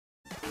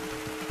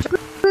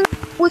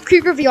with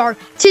Creeper VR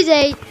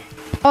today.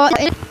 And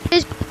it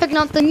is checking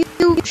out the new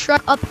Shrek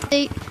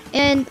update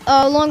and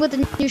along with the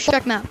new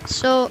Shrek map.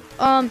 So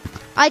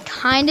I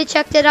kind of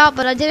checked it out,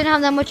 but I didn't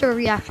have that much of a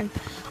reaction.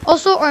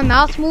 Also, our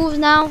mouth moves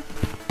now.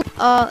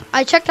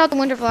 I checked out the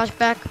winter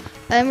flashback,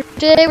 and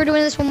today we're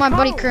doing this with my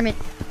buddy Kermit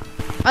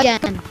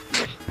again.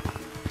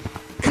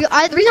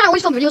 The reason I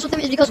always film videos with him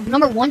is because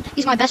number one,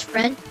 he's my best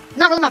friend.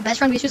 Not really my best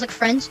friend, we're just like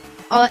friends.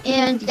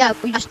 And yeah,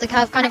 we just like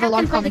have kind of a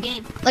long common.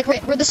 Like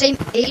we're the same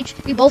age.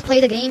 We both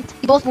play the game.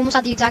 We both almost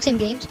have the exact same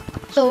games.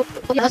 So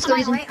yeah, that's the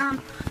reason.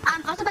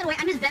 Also, by the way,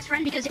 I'm his best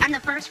friend because I'm the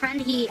first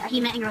friend he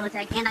met in Gorilla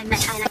Tag, and I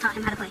taught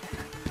him how to play.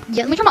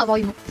 Yeah, let me turn my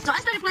volume up. So I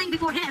started playing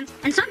before him,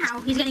 and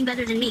somehow he's getting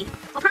better than me.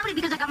 Well, probably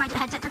because I got my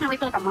headset taken away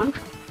for like a month.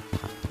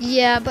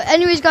 Yeah, but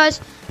anyways, guys,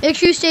 make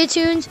sure you stay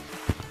tuned.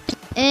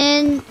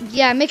 And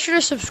yeah, make sure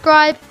to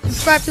subscribe.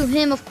 Subscribe to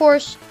him, of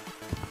course.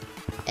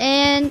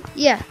 And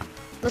yeah,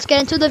 let's get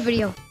into the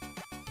video.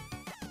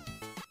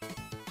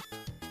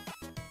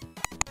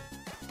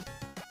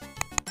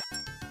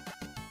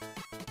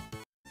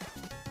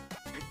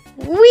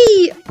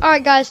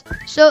 Alright guys,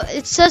 so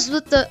it says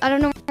with the, I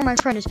don't know where my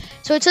friend is.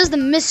 So it says the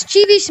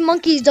mischievous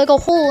monkeys dug a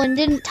hole and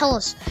didn't tell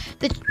us.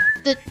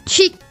 The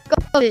cheek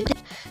of it.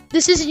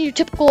 This isn't your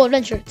typical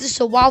adventure. This is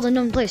a wild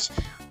unknown place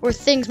where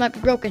things might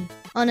be broken,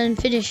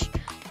 unfinished,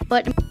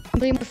 but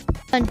more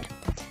fun.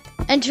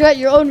 Enter at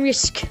your own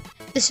risk.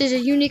 This is a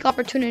unique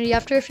opportunity.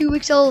 After a few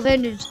weeks, all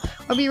abandoned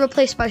or be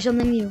replaced by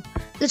something new.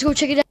 Let's go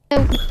check it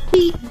out.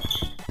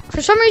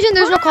 For some reason,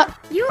 there's no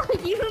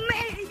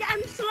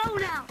I'm slow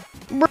now.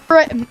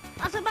 Right.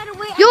 Also, by the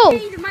way, Yo. I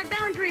changed my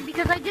boundary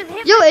because I just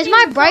hit. Yo, is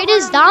my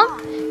brightness down?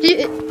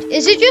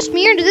 Is it just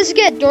me or did this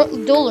get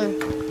duller?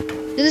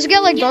 Did this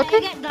get like darker?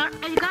 It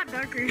got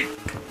darker.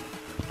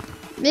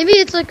 Maybe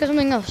it's like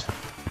something else.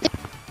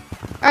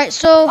 Alright,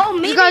 so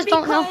you guys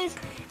don't know.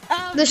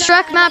 The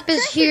Shrek map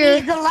is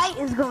here. The light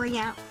is going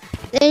out.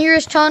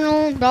 Dangerous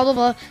tunnel, blah blah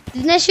blah.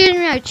 The next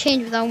year I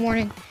changed without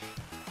warning.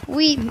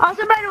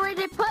 Also, by the way,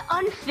 they put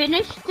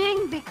unfinished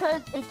thing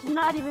because it's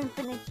not even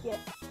finished yet.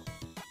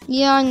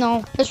 Yeah, I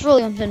know. It's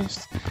really unfinished.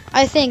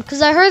 I think,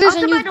 because I heard there's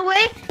a new... by the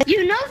way,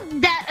 you know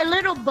that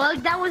little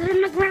bug that was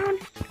in the ground?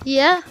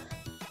 Yeah?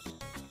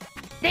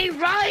 They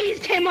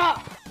raised him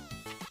up.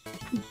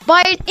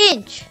 By an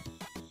inch.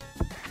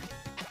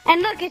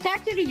 And look, it's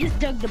actually just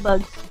dug the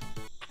bugs.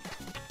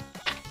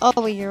 Oh,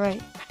 wait, you're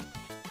right.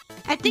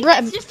 I think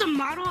it's just a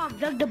model of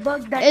Doug the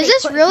Bug. That is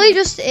this really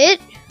just it?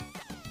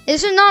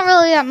 Is it not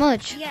really that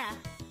much? Yeah.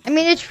 I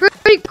mean, it's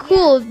pretty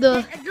cool. Yeah.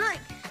 Look,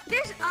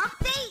 this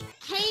update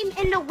came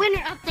in the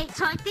winter update,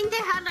 so I think they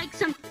had like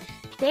some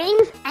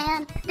things,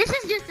 and this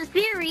is just a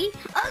theory,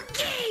 a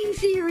game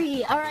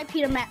theory.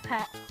 R.I.P. to Matt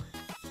Pat.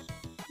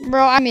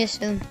 Bro, I miss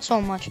him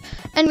so much.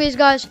 Anyways,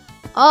 guys,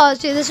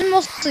 see, this is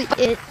mostly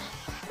it.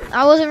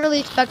 I wasn't really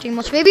expecting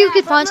much. Maybe we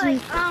could find some.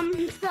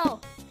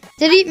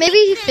 Maybe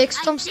he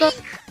fixed some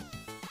stuff.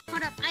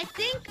 Hold up. I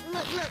think.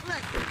 Look.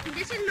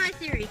 This is my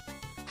theory.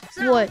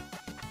 So, what?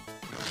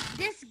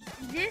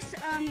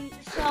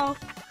 So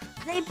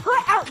they put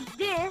out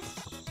this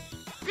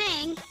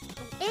thing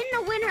in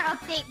the winter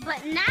update,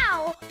 but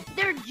now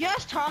they're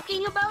just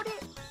talking about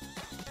it.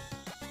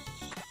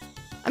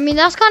 I mean,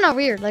 that's kind of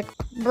weird. Like,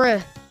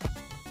 bruh.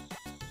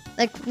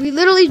 Like, we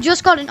literally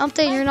just got an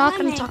update and you're not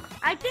going to talk.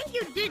 I think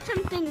you did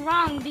something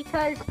wrong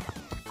because,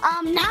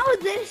 now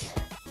this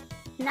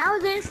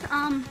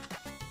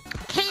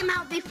came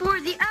out before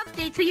the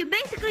update, so you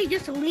basically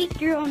just leaked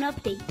your own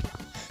update.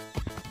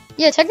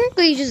 Yeah,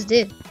 technically you just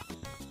did.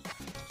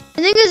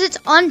 The thing is, it's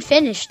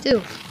unfinished,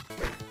 too.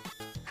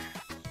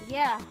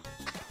 Yeah.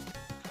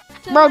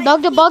 So, bro,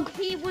 Doug the Bug?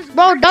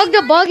 Bro, Doug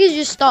the Bug is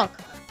just stuck.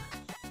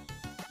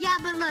 Yeah,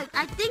 but look,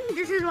 I think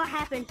this is what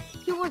happened.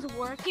 He was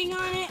working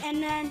on it,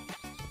 and then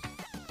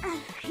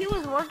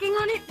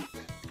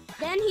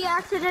then he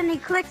accidentally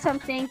clicked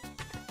something,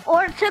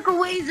 or it took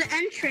away the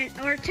entrance,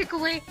 or it took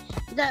away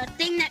the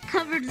thing that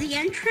covered the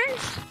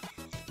entrance,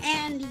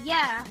 and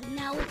yeah,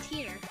 now it's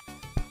here.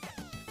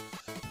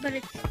 But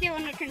it's still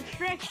under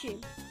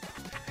construction.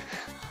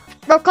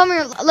 Bro, come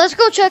here. Let's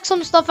go check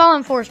some stuff out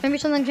in Forest. Maybe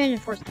something changed in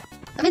Forest.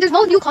 I mean, there's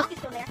no new costume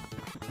still there.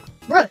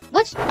 Bro,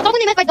 what? I thought when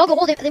they meant by dug a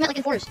hole, they meant like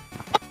in Forest.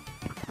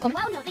 Well,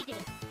 no, they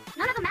didn't.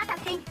 None of the maps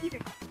have changed either.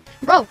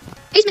 Bro,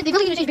 basement, they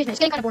really need to change basement. It's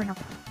getting kind of boring now.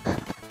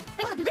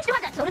 Hey, look, do they still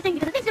have that soda thing?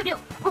 Because they still do.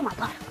 Oh my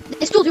god.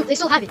 They still do. They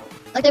still have it.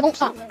 Like, they won't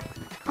stop.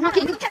 I'm not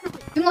kidding. You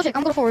can go check.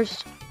 I'm going to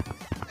Forest.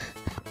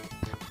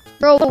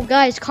 Bro,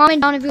 guys,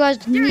 comment down if you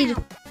guys need...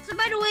 So,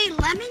 by the way,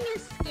 Lemming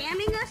is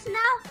scamming us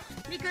now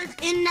because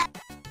in that...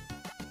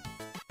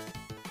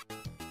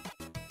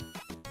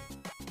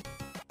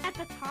 At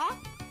the top,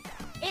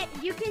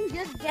 you can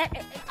just get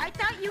it. I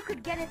thought you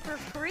could get it for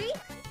free,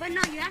 but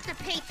no, you have to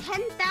pay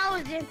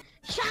 10,000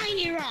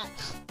 shiny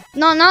rocks.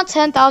 No, not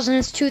 10,000,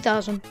 it's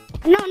 2,000.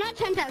 No, not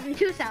 10,000,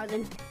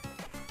 2,000.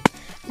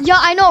 Yeah,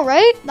 I know,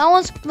 right? That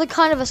one's like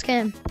kind of a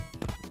scam.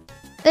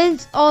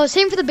 And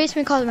same for the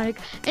basement cosmetic.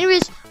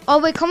 Anyways, oh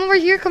wait, come over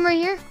here, come right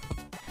here.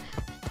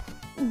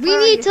 We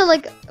need to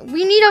like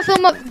we need to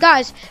film up,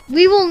 guys.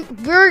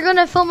 We're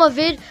gonna film a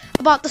vid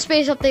about the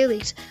space update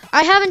leaks.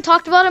 I haven't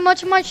talked about it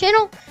much on my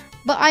channel,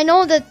 but I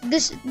know that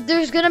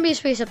there's gonna be a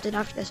space update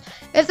after this.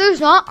 If there's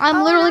not,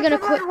 I'm literally gonna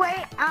quit.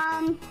 Wait,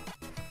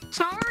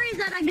 sorry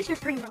that I missed your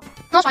stream, bro.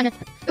 No, it's fine. It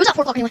was at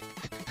 4 o'clock anyway.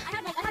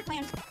 I had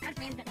plans.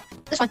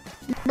 It's fine,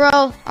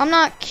 bro. I'm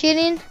not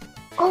kidding.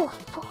 Oh.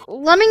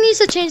 Lemming needs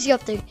to change the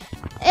update.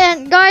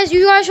 And guys,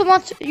 you guys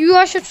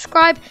should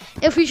subscribe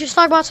if we should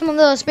talk about some of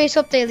the space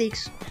update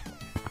leaks.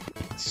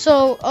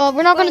 So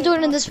we're not gonna do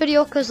it in this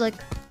video because like,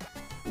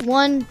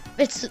 one,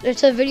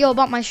 it's a video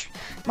about my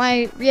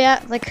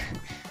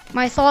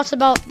thoughts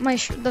about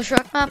the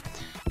Shrek map.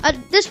 At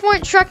this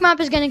point, Shrek map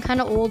is getting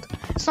kind of old.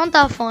 It's not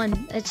that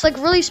fun. It's like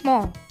really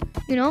small,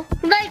 you know?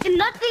 Like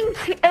nothing.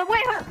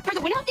 Wait, for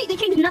the winter update, they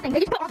changed nothing. They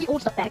just put all the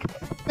old stuff back.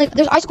 Like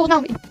there's icicles now,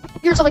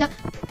 and stuff like that.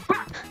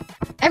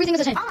 Everything is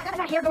the same. Oh my god, I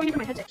got hair going into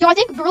my headset. Yo, I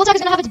think Gorilla Tag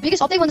is gonna have its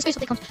biggest update when the space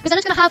update comes, because then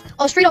it's gonna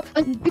have straight up.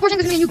 People are saying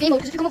there's gonna be a new game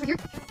mode. Because if you come over here,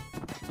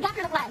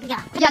 Capture the flag,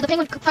 yeah. Yeah, the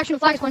penguin collection of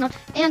flags is going on,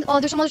 and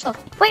there's some other stuff.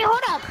 Wait,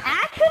 hold up.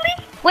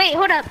 Actually, wait,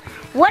 hold up.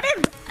 What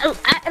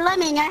if,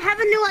 Lemming, I have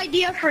a new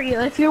idea for you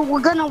if we're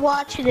gonna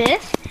watch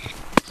this.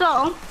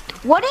 So,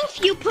 what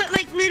if you put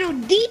like little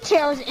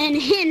details and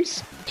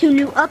hints to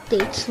new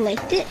updates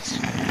like this?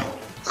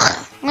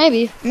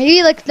 Maybe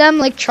like them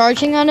like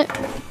charging on it.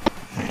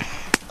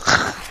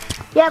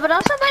 Yeah, but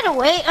also, by the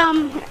way,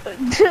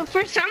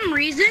 for some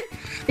reason,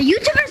 the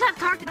YouTubers have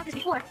talked about this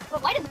before.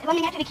 But why does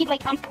Lemming actually keep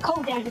like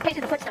codes and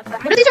places to put stuff?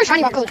 What if these are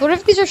shiny rock codes? What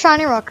if these are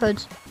shiny rock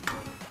codes?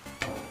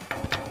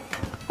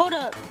 Hold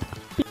up.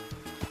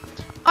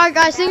 Alright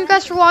guys, thank you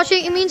guys for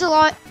watching. It means a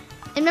lot.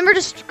 And remember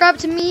to subscribe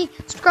to me,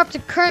 subscribe to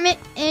Kermit,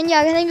 and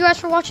yeah, thank you guys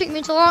for watching. It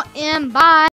means a lot, and bye.